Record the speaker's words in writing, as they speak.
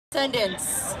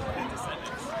Descendants.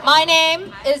 My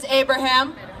name is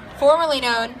Abraham, formerly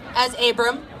known as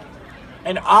Abram.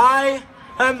 And I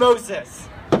am Moses,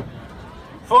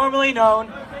 formerly known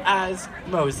as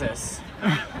Moses.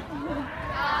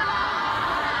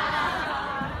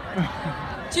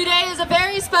 Today is a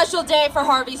very special day for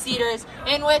Harvey Cedars,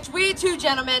 in which we two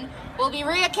gentlemen will be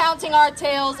recounting our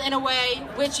tales in a way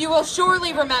which you will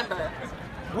surely remember.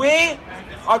 We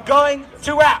are going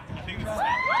to rap.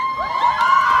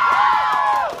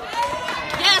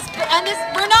 Yes, and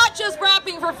we're not just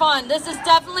rapping for fun. This is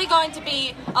definitely going to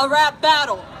be a rap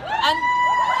battle. And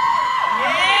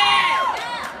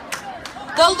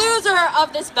the loser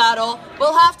of this battle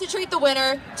will have to treat the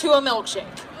winner to a milkshake.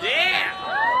 Yeah!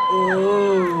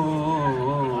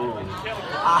 Ooh.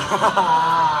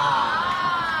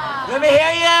 Let me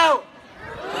hear you!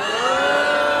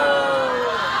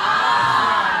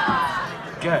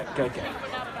 Good.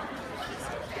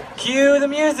 Cue the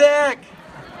music!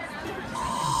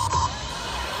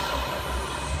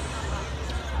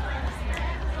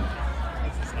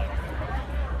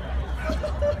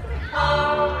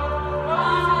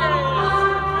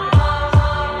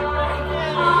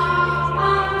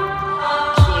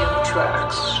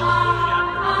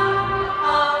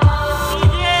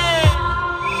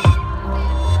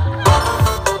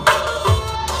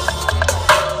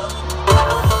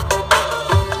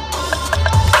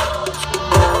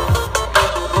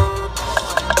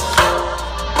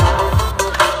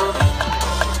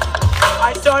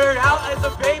 I started out as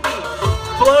a baby,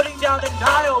 floating down the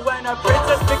Nile when a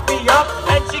princess picked me up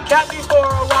and she kept me for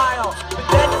a while. But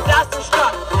then disaster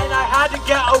struck and I had to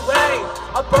get away.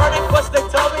 A burning bush that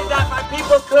told me that my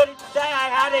people couldn't stay. I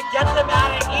had to get them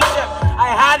out of Egypt.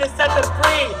 I had to set them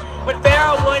free. When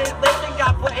Pharaoh wouldn't listen,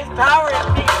 God put his power in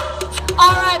me.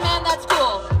 Alright man, that's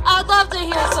cool. I'd love to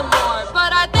hear some more,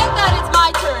 but I think that it's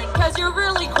my turn, cause you're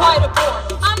really quite a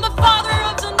bore. I'm the father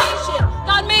of the nation.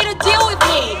 God made a deal with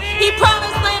me. He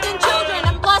promised land and children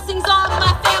and blessings on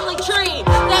my family tree.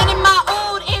 Then in my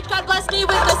old age, God blessed me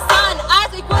with a son.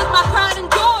 Isaac was my pride and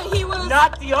joy. He was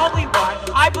not the only one.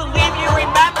 I believe you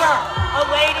remember a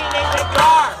lady named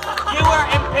Hagar. You were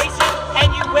impatient and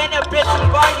you went a bit too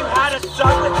far. You had a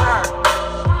son with her.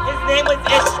 His name was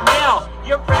Ishmael.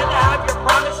 Your friend to have your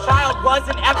promised child was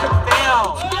an epic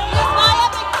fail. My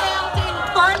epic fail didn't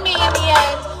burn me in the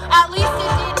end. At least it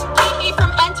didn't keep me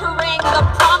from entering the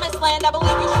promised land. I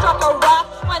believe you struck a rock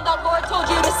when the Lord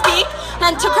told you to speak,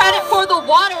 and took credit for the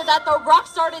water that the rock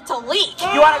started to leak.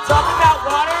 You want to talk about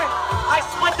water? I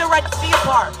split the Red Sea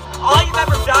apart. All you've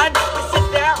ever done was sit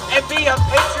there and be a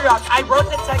patriarch. I wrote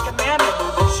the 10 Commandments.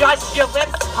 Shush your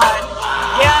lips, hun.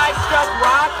 Yeah, I struck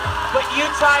rock, but you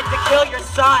tried to kill your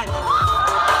son.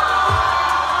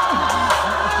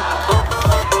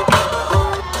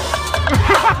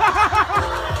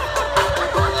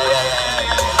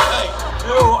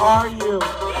 Who are you?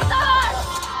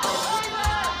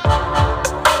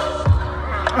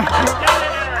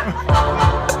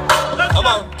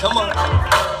 Come on.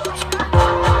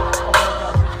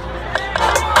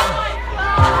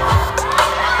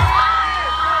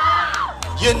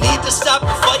 You need to stop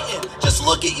your fighting. Just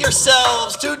look at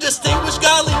yourselves. Two distinguished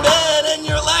godly men, and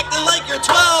you're acting like you're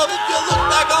 12. If you look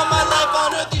back on my life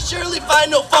on earth, you surely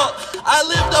find no fault. I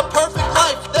lived a perfect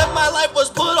life, then my life was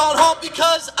put on hold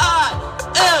because I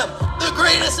am the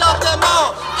greatest of them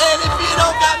all. And if you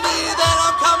don't got me, then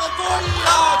I'm coming for you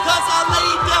all, cause I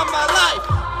laid down my life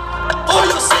for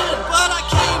your sin, but I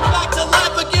came back to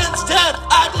life against death.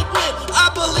 I did win. I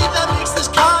believe that makes this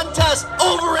contest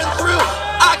over and through.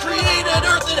 I created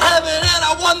earth and heaven, and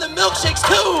I won the milkshakes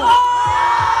too.